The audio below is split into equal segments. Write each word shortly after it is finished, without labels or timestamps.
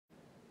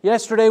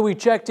Yesterday we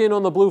checked in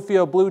on the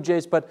Bluefield Blue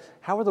Jays, but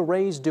how are the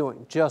Rays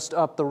doing just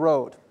up the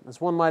road?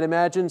 As one might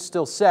imagine,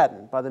 still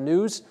saddened by the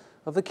news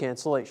of the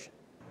cancellation.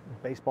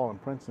 Baseball in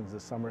Princeton's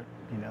this summer,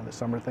 the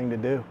summer thing to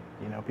do.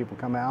 People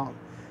come out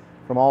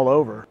from all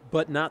over.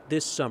 But not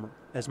this summer,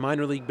 as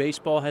minor league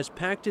baseball has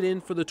packed it in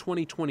for the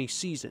 2020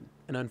 season,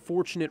 an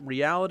unfortunate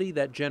reality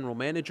that general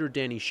manager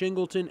Danny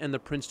Shingleton and the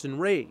Princeton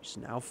Rays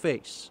now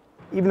face.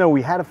 Even though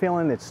we had a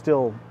feeling, it's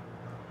still,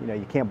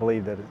 you can't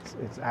believe that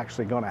it's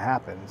actually going to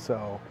happen.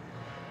 So,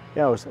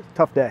 it was a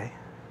tough day,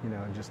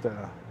 just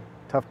a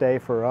tough day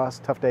for us,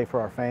 tough day for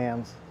our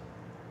fans,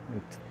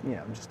 and,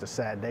 just a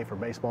sad day for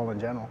baseball in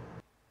general.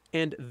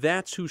 And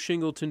that's who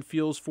Shingleton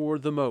feels for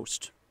the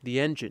most, the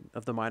engine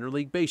of the minor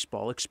league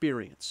baseball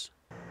experience.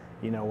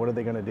 What are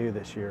they going to do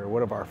this year?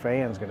 What are our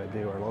fans going to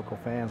do, our local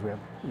fans? We have,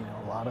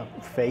 a lot of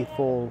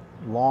faithful,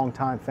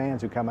 long-time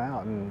fans who come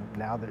out, and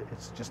now that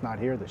it's just not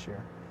here this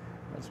year.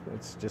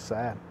 It's just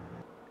sad.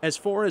 As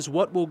far as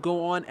what will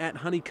go on at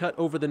Honeycutt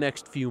over the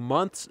next few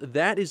months,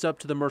 that is up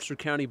to the Mercer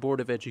County Board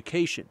of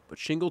Education, but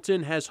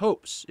Shingleton has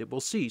hopes it will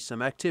see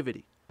some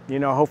activity.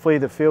 Hopefully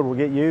the field will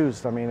get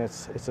used. I mean,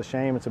 it's a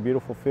shame. It's a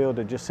beautiful field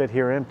to just sit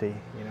here empty.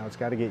 It's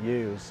got to get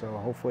used. So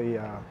hopefully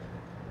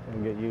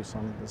it'll get used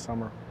some this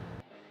summer.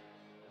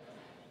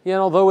 Yeah,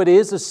 and although it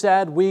is a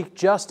sad week,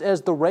 just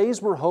as the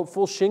Rays were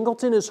hopeful,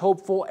 Shingleton is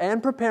hopeful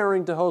and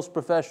preparing to host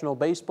professional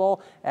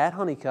baseball at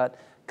Honeycutt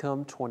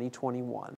come 2021.